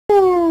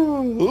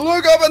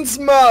Look up and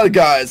smile,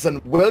 guys,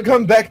 and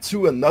welcome back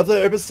to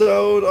another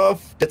episode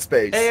of Dead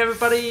Space. Hey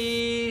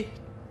everybody,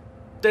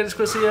 Danish,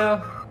 Krizz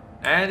here,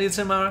 and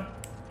itimora,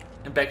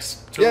 and back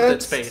to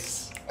Dead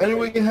Space. And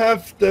we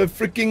have the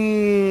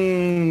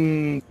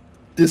freaking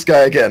this guy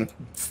again.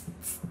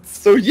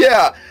 So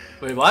yeah.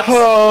 Wait, what?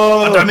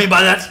 What do I mean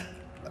by that?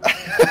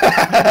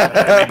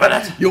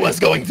 You was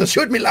going to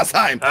shoot me last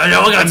time. You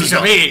were going to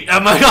shoot me.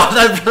 Oh my god,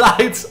 that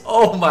lights.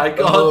 Oh my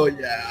god. Oh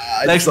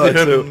yeah. That actually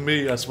hurt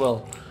me as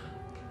well.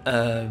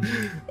 Alright.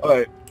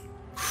 Ready?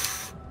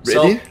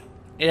 So,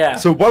 yeah.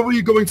 So what were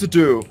you going to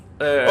do?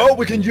 Oh,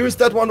 we can use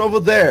that one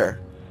over there.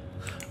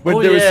 When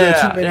oh there is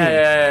yeah, too many.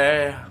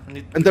 yeah.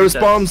 And there is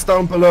bombs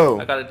down below.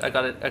 I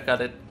got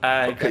it.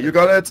 Okay, you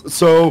got it.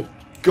 So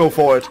go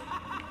for it.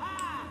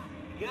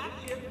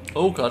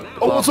 Oh god.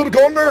 Oh, to the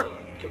corner!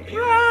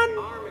 Run!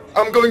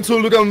 I'm going to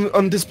look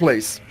on this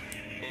place.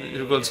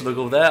 You're going to look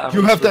over there. I'm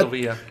You have that. over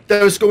here.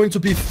 There's going to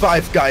be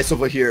 5 guys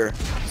over here.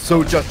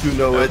 So just you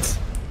know it.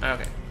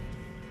 Okay.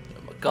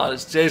 Oh my god,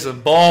 it's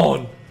Jason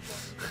Bourne.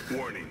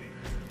 Warning.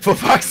 For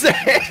fuck's sake!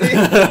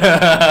 Lockdown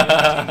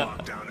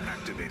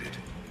activated.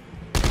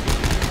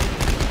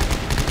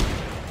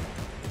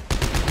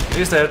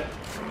 He's dead.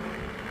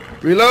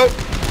 Reload.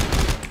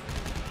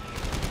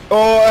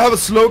 Oh, I have a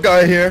slow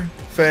guy here.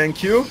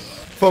 Thank you.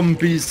 From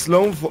be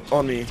slow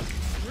on me.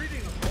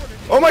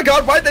 Oh my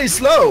god, why are they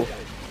slow?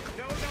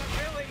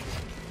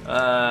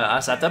 I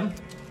set them.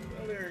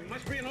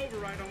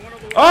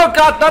 Oh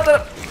god, not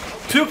the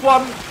puke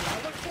one.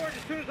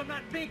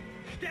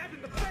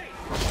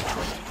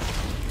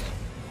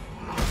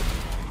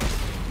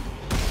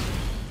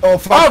 Oh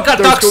fuck, oh god,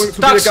 there's going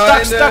to be a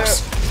guy in there.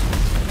 ducks.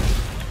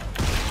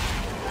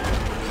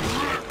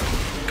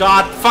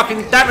 God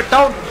fucking damn it,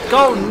 don't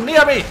go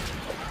near me.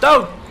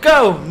 Don't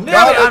go near me,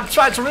 I'm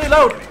trying to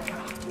reload.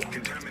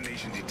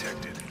 Contamination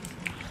detected.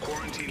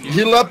 Quarantine.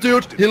 Heal up,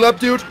 dude. Heal up,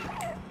 dude.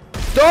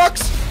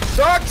 Dogs!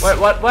 Dogs! Wait,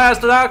 what? Where's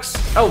the ducks?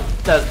 Oh,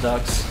 there's the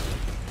ducks.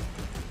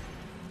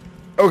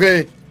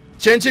 Okay,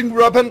 changing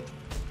weapon.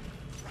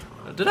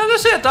 Did I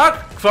just see a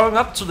duck crawling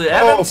up to the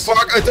Oh heavens?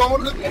 fuck, I don't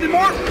want to live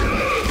anymore!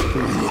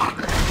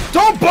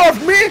 Don't buff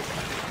me!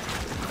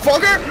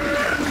 Fucker!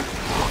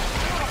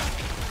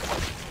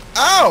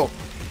 Ow!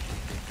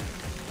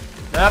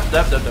 Yep.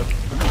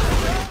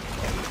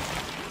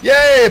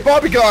 Yay,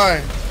 Bobby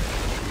guy!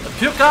 A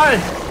puke guy!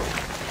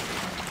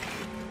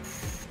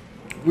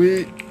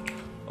 We...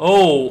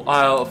 Oh,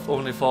 I have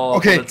only 4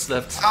 bullets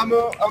left.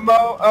 Ammo.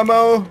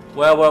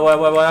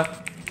 Where?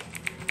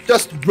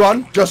 Just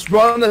run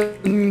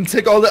and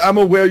take all the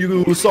ammo where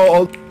you saw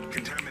all...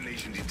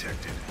 Contamination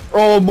detected.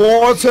 Oh,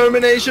 more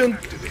termination!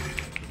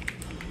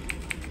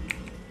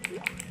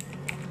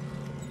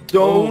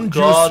 Don't Oh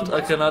god, just...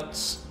 I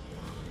cannot...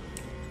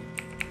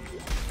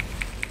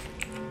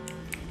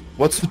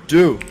 What to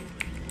do?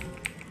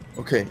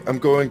 Okay, I'm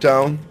going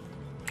down.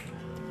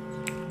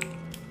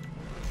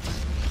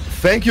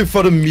 Thank you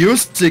for the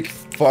music,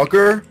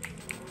 fucker.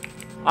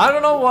 I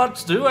don't know what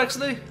to do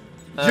actually.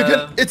 You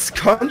can. It's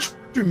country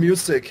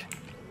music.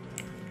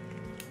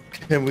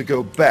 Can we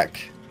go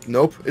back?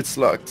 Nope, it's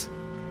locked.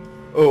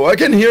 Oh, I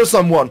can hear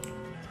someone.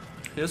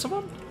 Here's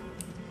someone?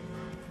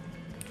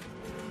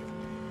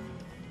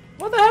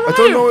 What the hell are I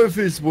don't you? know if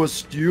it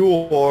was you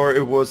or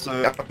it was.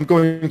 I'm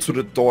going to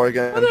the door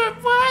again. Where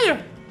are you?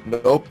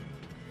 Nope.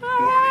 Where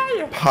are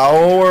you?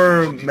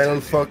 Power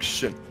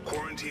malfunction.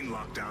 Quarantine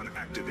lockdown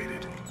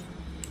activated.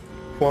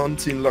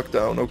 Quarantine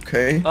lockdown.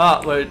 Okay.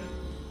 Ah, wait.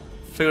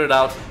 Figure it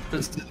out.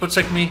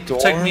 Protect me.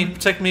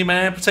 Protect me,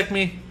 man. Protect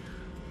me.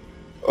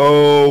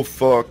 Oh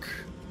fuck.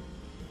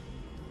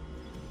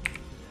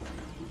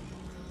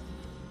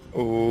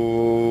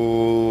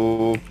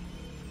 Oh.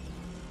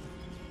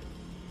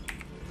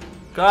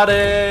 Got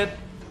it.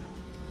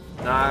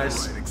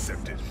 Nice. Line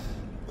accepted.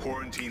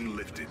 Quarantine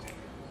lifted.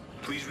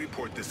 Please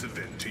report this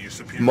event to your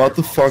superior.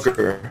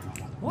 Motherfucker.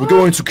 What? We're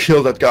going to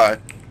kill that guy.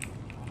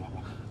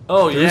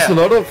 Oh There's a yeah.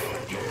 lot of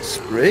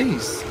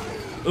sprays.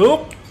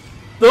 Oop.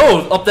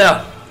 No, up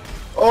there.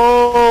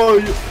 Oh,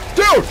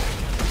 dude!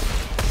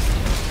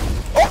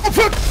 Oh,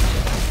 fuck!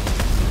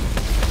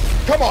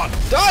 Come on,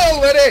 die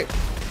already!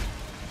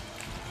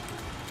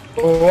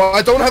 Oh,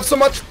 I don't have so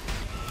much.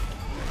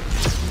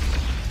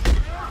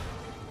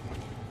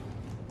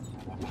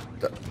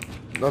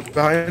 Not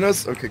behind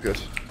us? Okay, good.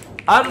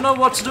 I don't know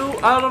what to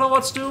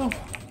do.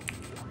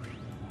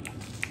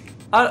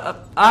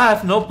 I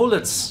have no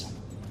bullets.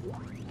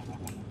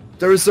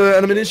 There is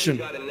an ammunition.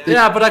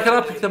 Yeah, but I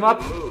cannot pick them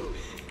up.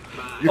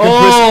 You can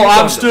Oh,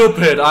 I'm press E on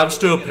them.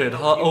 stupid.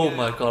 Oh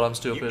my god, I'm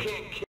stupid.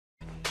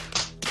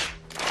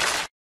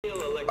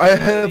 I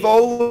have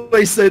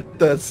always said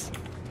that.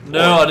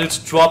 No, I need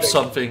to drop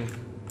something.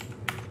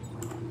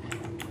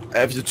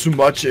 Have you too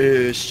much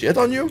shit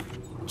on you?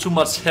 Too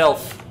much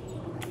health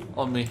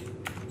on me.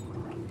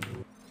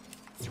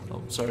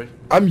 Oh, sorry.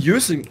 I'm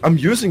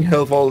using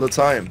health all the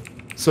time.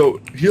 So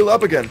heal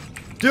up again.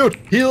 Dude,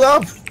 heal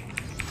up!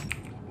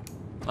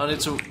 I need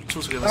to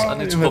 2 seconds. Oh, I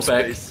need to you go have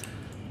back. space.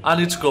 I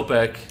need to go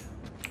back.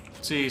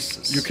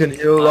 Jesus. You can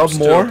heal I'm up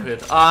more.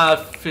 stupid. I'm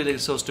feeling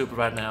so stupid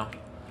right now.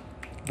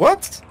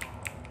 What?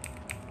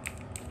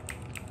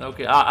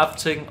 Okay, I've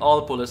taken all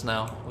the bullets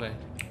now. Okay.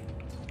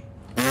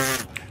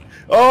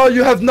 Oh,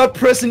 you have not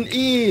pressing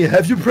E.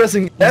 Have you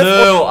pressing F?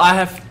 No, I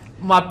have.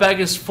 My bag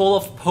is full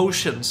of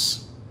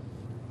potions.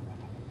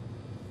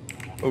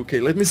 Okay,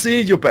 let me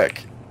see your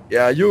back.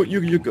 Yeah, you're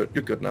good.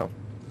 You're good now.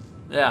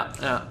 Yeah,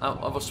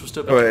 I was too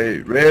stupid. Okay,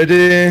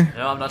 ready?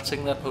 No, I'm not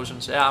taking that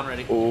potions. Yeah, I'm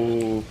ready.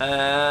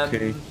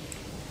 Okay.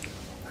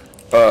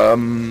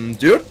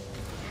 Dude,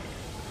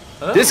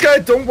 Oh. this guy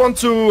don't want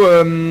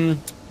to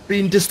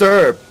be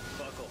disturbed.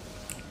 Buckle.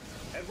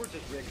 Edwards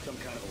has rigged some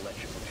kind of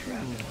electrical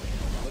trap.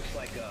 Looks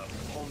like a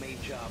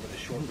homemade job with a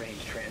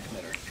short-range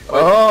transmitter.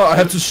 Oh, I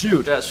have to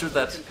shoot. Yeah, shoot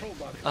that.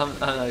 I'm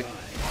like.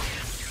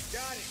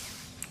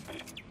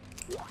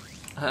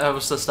 I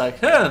was just like,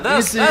 huh,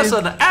 there's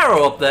an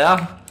arrow up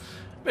there.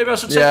 Maybe I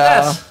should check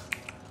that.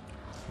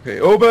 Okay,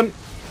 open.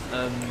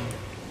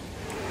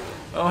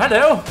 Oh,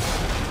 hello.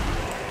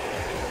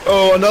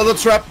 Oh, another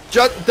trap.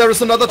 There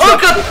is another trap.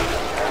 Oh, God.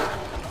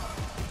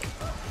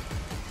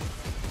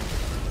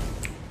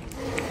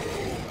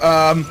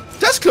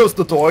 Just close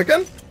the door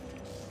again.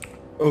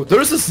 Oh,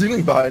 there is a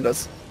ceiling behind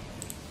us.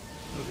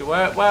 Okay,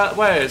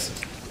 where is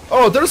it?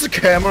 Oh, there's a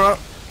camera.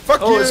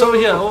 Fuck you. Oh, it's over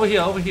here,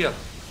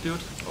 dude,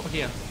 over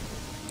here.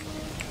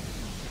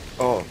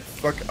 Oh,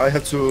 fuck, I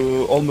have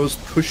to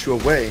almost push you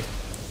away.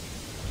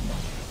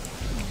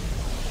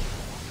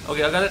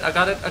 Okay, I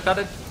got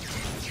it.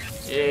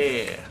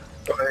 Yeah.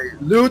 Okay,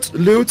 loot.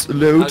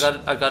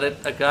 I got it.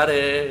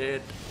 Okay,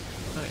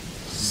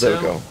 There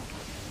we go.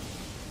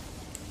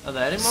 Are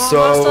there any more So,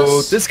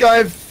 monsters? this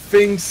guy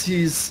thinks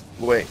he's...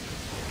 Wait.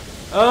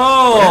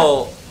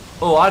 Oh!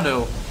 Oh, I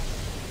know.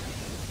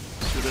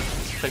 Shoot it.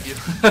 Thank you.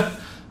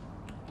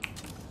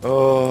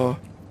 Oh,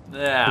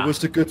 Yeah. it was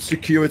the good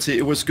security.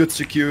 It was good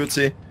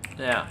security.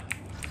 Yeah.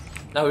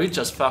 Now we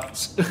just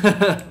fucked.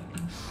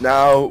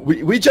 Now,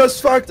 we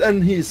just fucked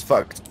and he's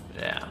fucked.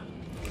 Yeah.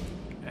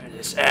 And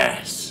his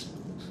ass.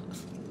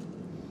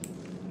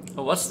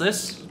 Oh, what's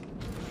this?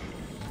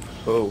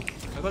 Oh.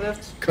 I got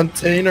left.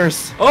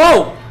 Containers.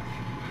 Oh!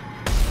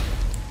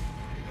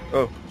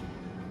 Oh.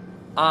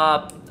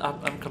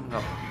 I'm coming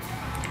up.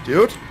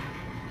 Dude,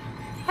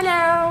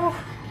 Hello!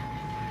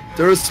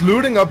 there is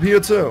looting up here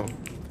too.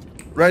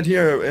 Right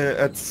here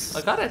at...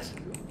 I got it.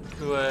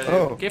 You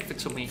Oh. gave it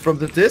to me. From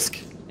the disc?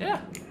 Yeah.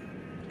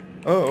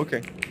 Oh,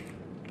 okay.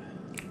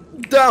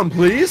 Down,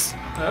 please.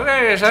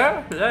 Okay,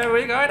 sir. There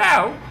we go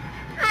now.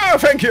 Ah,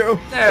 thank you.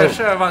 Yeah, Oh.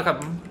 sure,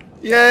 welcome.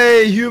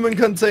 Yay, human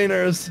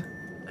containers.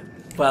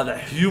 Well, the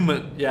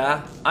human,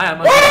 yeah. I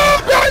am a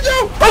Oh, behind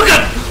you! Oh,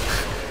 God!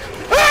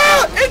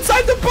 Ah,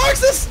 inside the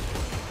boxes!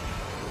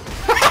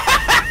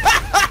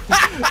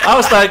 I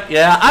was like,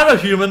 yeah, I'm a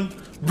human.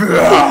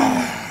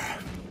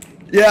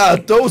 Yeah,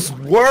 those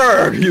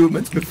were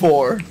humans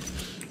before.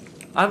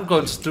 I'm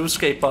going to do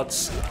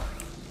skateboards.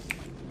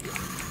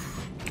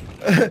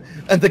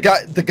 And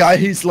the guy,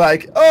 he's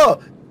like,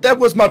 oh, that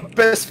was my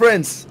best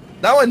friends.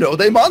 Now I know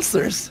they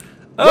monsters.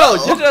 Oh,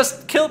 Well- you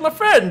just killed my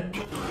friend.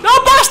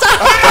 No, bastard!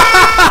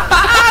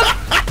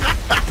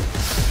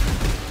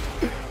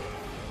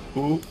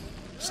 Ooh.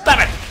 Stop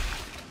it!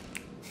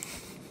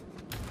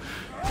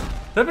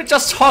 Let me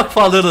just talk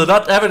for a little,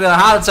 not having a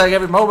heart attack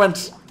every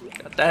moment.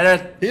 God damn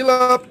it. Heal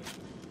up.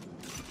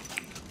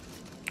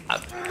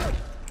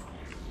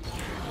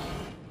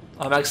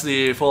 I'm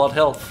actually full of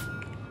health.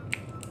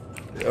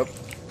 Yep.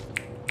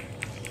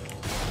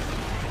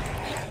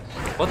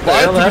 What the Why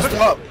hell did you happened?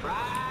 stop?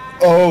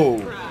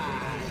 Oh.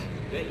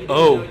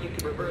 Oh.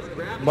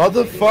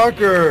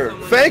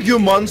 Motherfucker. Thank you,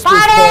 monsters,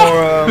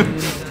 for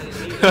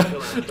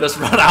Just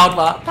run out,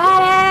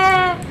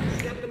 man.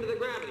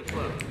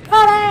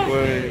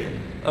 Wait.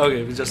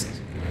 Okay, we just...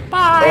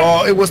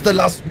 Oh, it was the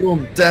last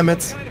room. Damn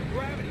it.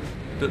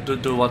 Do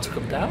you want to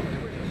come down?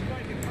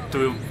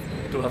 Do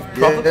you have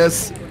problem?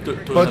 Yes. Do you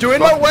But have you're in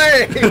my problem?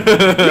 way.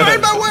 You're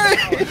in my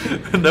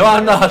way. No,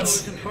 I'm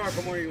not.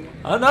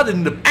 I'm not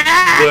in the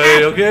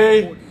way,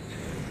 okay?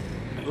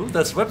 Ooh,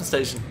 that's a weapon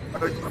station.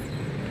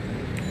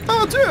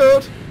 Oh,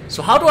 dude.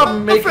 So how do I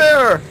make...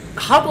 Fair.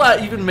 How do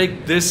I even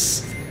make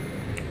this...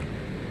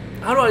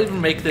 How do I even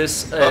make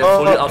this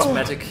fully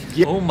automatic?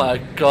 yeah. Oh my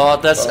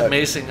god, that's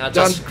amazing. I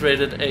just done.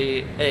 created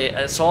a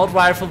assault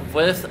rifle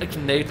with a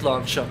grenade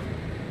launcher.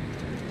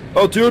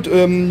 Oh, dude,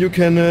 you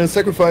can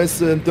sacrifice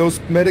those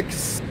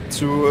medics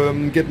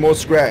to get more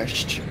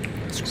scratched.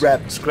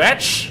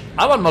 Scratch?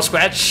 I want more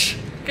scratch.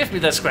 Give me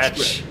that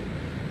scratch.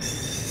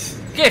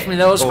 Give me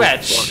those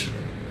scratch.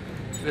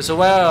 Okay, so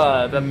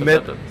where...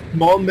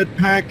 Small med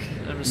pack,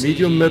 Let me see.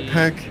 medium med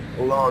pack,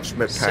 large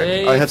med pack.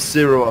 Save. I have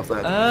 0 of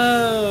that.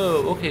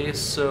 Oh, okay,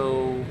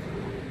 so...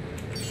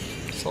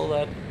 Sell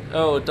that.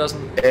 Oh, it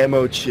doesn't...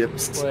 Ammo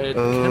chips. Wait,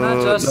 can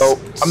I just no,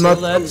 I'm sell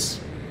not. that?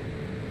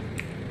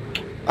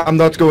 I'm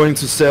not going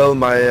to sell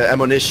my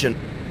ammunition.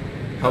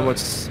 How much?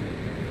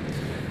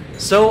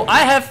 So I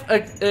have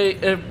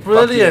a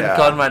brilliant yeah.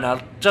 gun right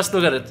now. Just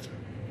look at it.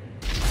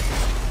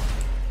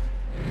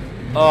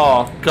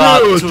 Oh god,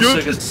 Dude, 2 you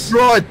seconds.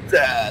 destroyed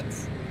that.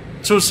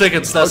 2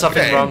 seconds, there's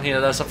something Okay. wrong here,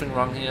 there's something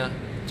wrong here.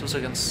 2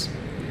 seconds.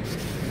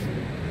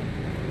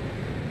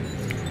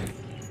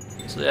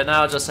 So yeah,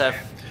 now I just have...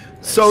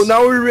 So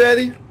now we're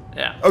ready?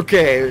 Yeah.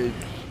 Okay.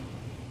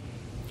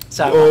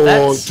 So Oh,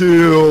 that's...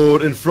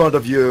 dude, in front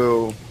of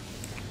you.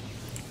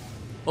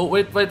 Oh,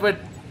 wait.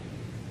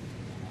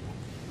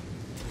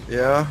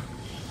 Yeah.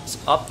 It's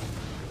up.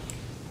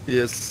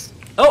 Yes.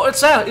 Oh,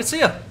 it's there, it's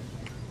here.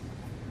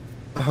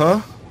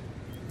 Uh-huh.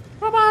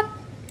 Robot.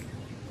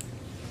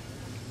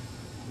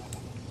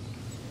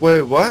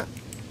 Wait, what?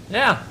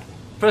 Yeah.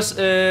 Press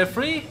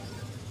 3.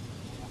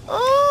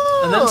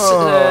 Oh. And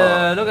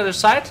then look at the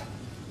side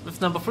with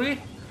number 3.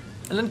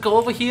 And then go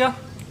over here.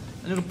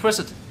 And you can press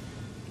it.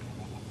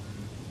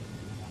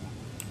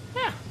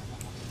 Yeah.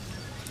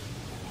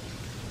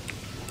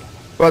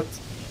 But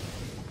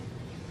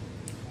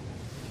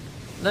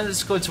Then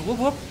it's going to whoop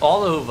whoop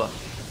all over.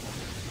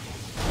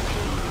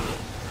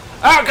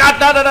 Oh god,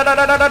 no.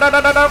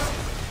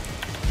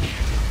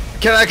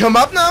 can I come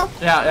up now?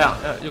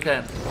 Yeah, you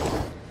can.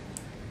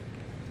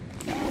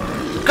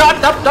 God,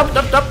 up.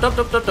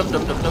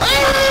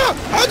 Ah!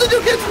 How did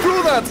you get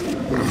through that?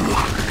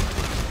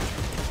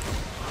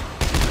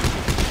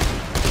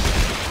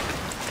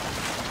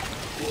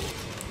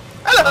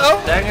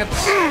 Hello. Dang it.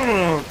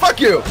 Fuck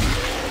you.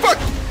 Fuck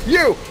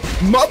you,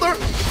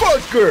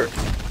 motherfucker.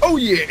 Oh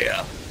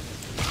yeah.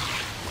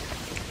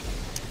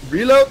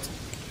 Reload.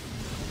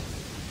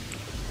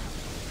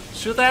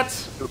 Shoot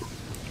that.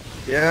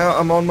 Yeah,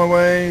 I'm on my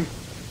way.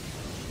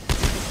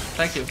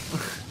 Thank you.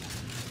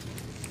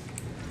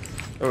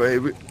 Oh,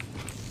 wait,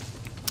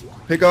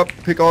 pick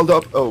all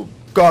up. Oh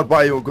god,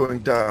 why are you going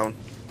down?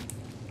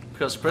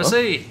 Because press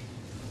E.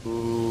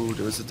 Ooh,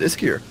 there was a disc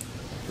here.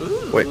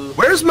 Ooh. Wait,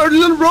 where's my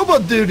little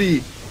robot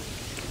duty?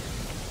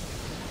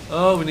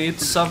 Oh, we need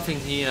something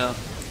here.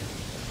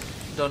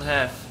 Don't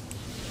have.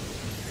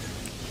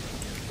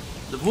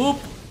 The whoop.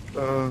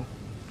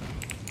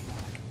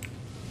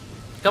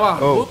 Come on,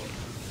 Oh. whoop.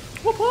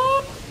 Whoop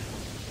whoop.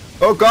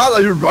 Oh god,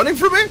 are you running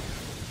from me?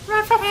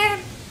 Run from him.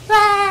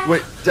 Ah.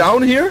 Wait,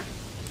 down here?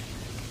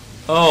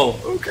 Oh,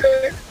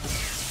 Okay.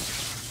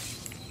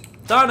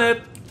 done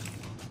it.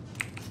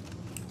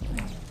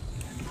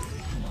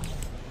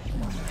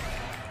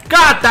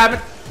 God damn it.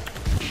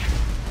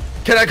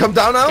 Can I come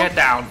down now? Get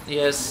down.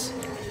 Yes.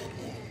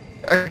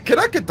 Can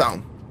I get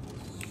down?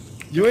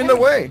 You in the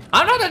way.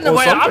 I'm not in the Or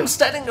way. something. I'm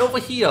standing over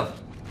here.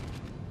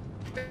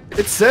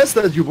 It says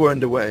that you were in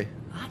the way.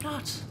 I'm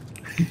not.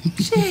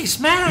 Jeez,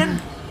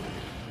 man.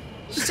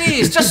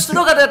 Jeez, just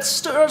look at that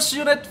Stars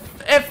Unit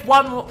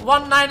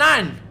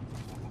F1199.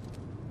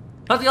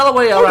 Not the other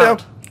way Oh,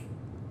 around.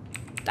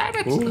 Damn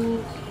it.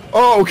 Ooh.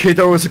 Oh, okay,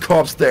 there was a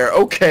corpse there.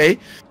 Okay.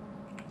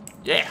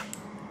 Yeah.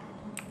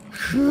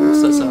 So.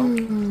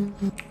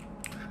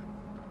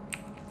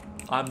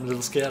 I'm a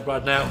little scared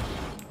right now.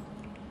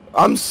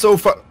 I'm so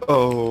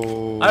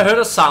Oh. I heard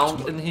a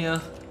sound in here,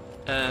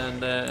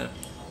 and there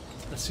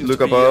seems Look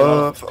to be a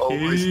lot of above.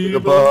 Always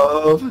look people.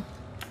 above.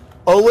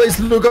 Always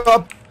look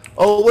up.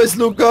 Always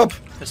look up.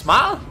 A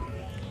smile?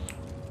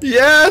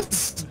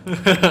 Yes.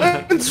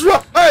 That's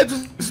right.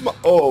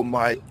 Oh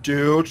my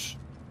dude.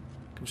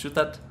 Can we shoot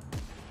that?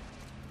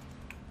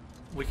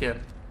 We can.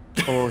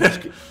 Oh,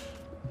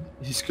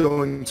 he's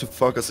going to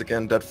fuck us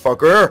again. That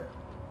fucker.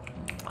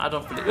 I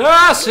don't believe.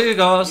 Yes, here he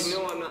goes. You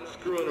know I'm not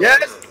screwing around.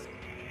 Yes.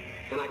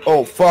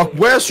 Oh fuck.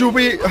 Where should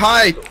we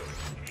hide?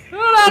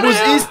 It was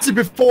easy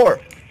before.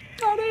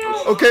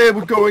 Okay,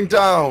 we're going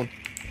down.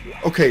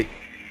 Okay.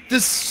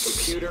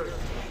 This. Computer,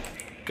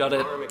 Got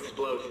it. arm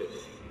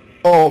explosives.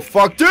 Oh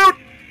fuck, dude.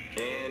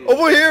 And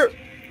Over here.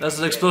 There's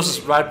an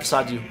explosive right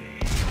beside you.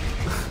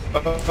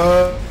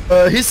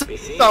 He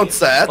sounds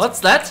sad. What's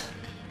that?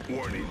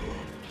 Warning.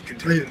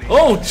 Contamination.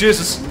 Oh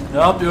Jesus!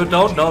 Nope, you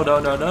don't. No.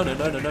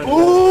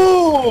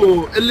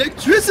 Ooh,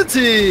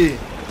 electricity.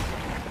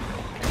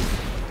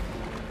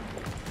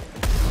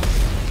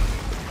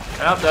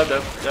 Yep.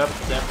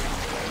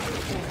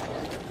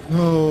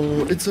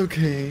 No, it's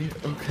okay.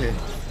 Okay.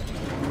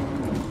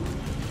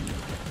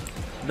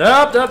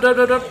 Nope.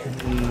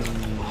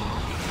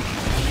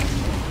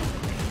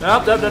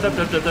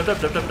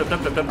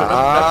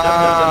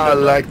 Ah,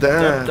 like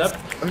that. Nope.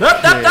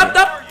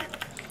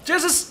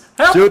 Jesus!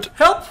 Help! Dude.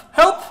 Help!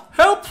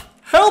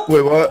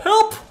 Wait, what?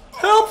 Help!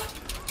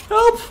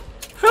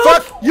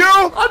 Fuck you!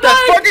 I'm That's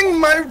dying. fucking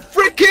my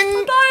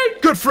freaking dying.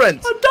 good friend.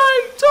 I'm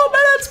dying! 2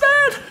 minutes,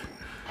 man!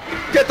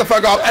 Get the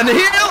fuck up and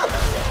heal!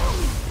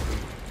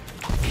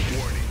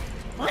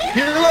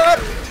 Heal up!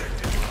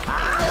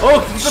 Oh,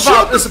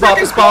 it's a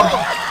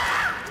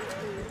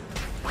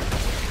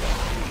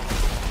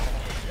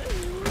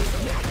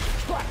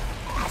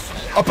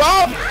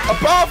bomb.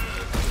 Above!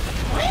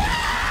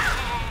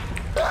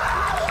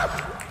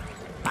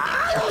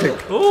 Okay,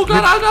 Oh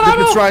god, let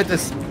me try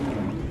this.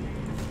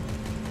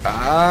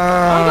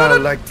 Ah,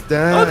 like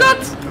that.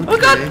 Oh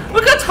god,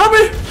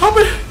 help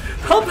me!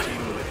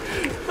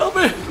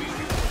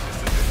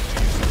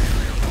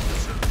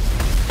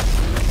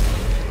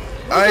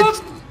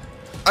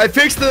 I I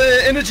fixed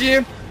the energy.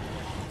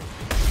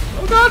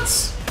 Oh god!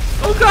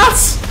 Oh god!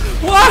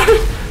 Why?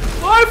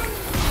 Why?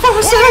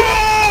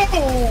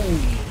 Oh!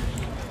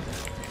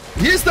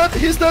 He's dead.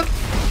 He's dead.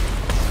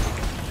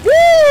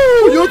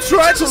 Woo! You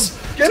tried to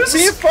get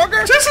me,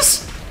 fucker.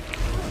 Jesus!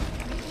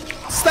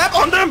 Stab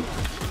on them.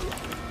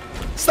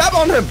 Stab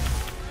on him.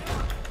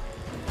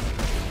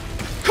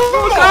 Come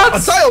on!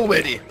 God. Die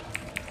already.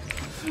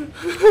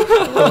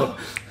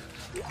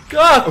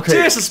 God,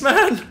 Okay. Jesus,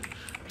 man!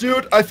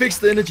 Dude, I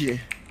fixed the energy.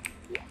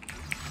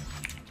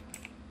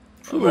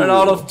 I ran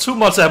out of too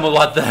much ammo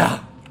right there.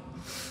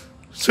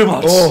 Too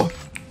much. Oh,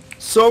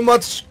 so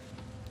much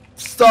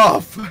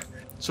stuff.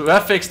 So I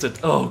fixed it.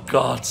 Oh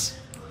god.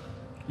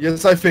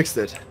 Yes, I fixed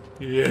it.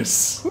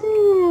 Yes.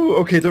 Ooh,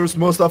 okay, there's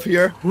more stuff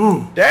here.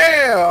 Ooh.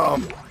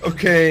 Damn!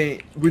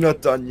 Okay, we're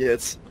not done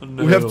yet. Oh,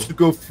 no. We have to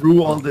go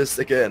through all this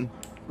again.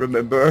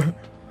 Remember?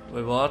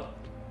 Wait, what?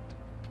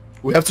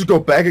 We have to go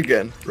back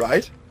again,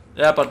 right?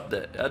 Yeah, but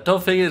I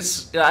don't think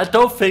it's. Yeah, I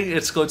don't think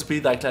it's going to be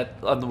like that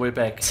on the way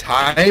back.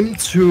 Time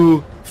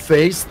to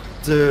face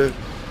the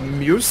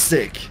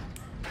music.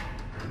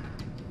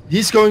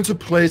 He's going to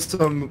play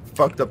some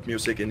fucked up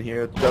music in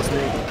here, doesn't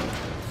he?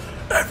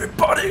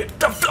 Everybody,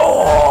 the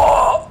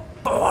floor.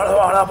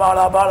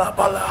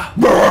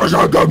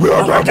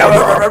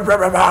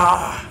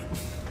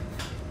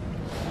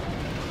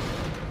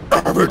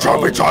 Every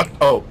time we talk.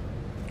 Oh.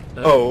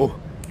 Oh.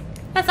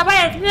 That's a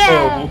weird.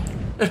 Yeah.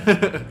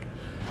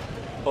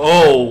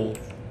 Oh. Oh.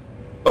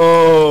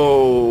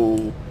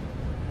 Oh.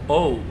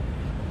 Oh.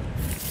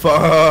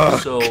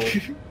 Fuck. So.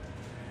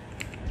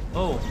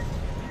 Oh.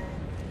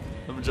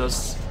 Let me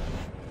just.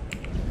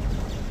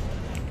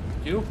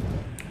 You?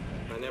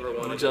 I never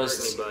wanted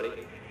just- to hurt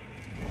anybody.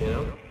 You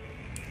know?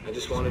 I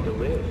just wanted to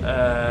live.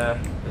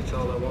 That's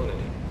all I wanted.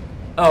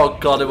 Oh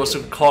god, it was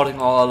recording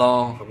all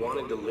along. I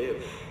wanted to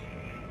live.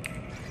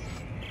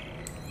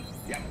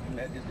 Yeah,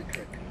 that did the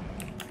trick.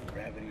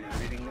 Gravity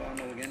is reading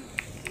normal again.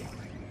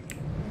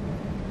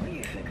 What do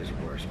you think is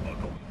worse,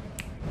 Buckle?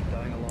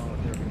 Dying along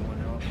with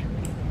everyone else,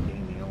 or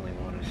being the only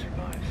one who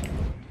survives?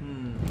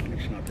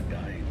 It's not the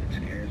dying that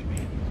scares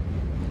me.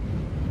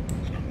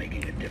 It's not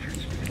making a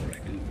difference before I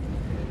do.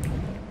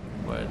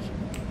 Wait.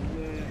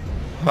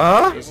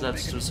 Huh?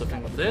 Let's do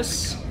something with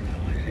this.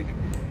 I think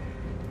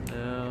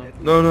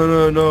No, no,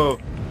 no, no.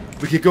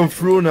 We can go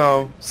through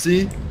now.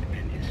 See?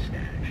 and his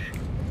stash.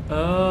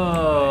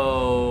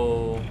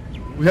 Oh.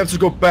 We have to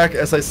go back,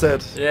 as I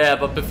said. Yeah,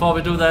 but before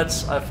we do that,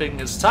 I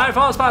think it's time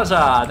for a sponsor.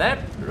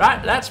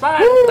 Right, that's right.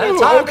 Woo,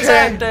 That's how it's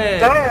okay. ended.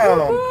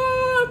 Damn.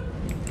 Woo.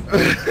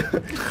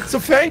 So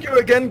thank you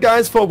again,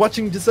 guys, for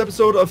watching this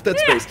episode of Dead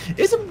Space.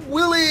 It's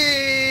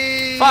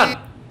really Fun.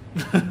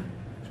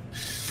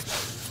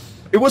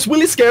 It was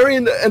really scary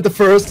in the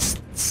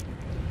first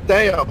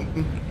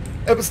damn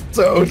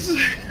episode.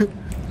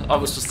 I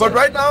was just. But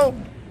right now,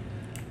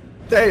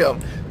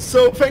 damn.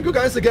 So thank you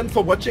guys again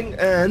for watching,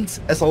 and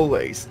as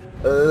always,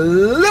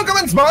 look up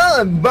and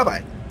smile, and bye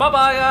bye. Bye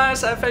bye,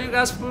 guys, and thank you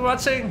guys for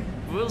watching.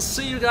 We'll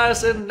see you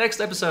guys in the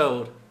next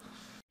episode.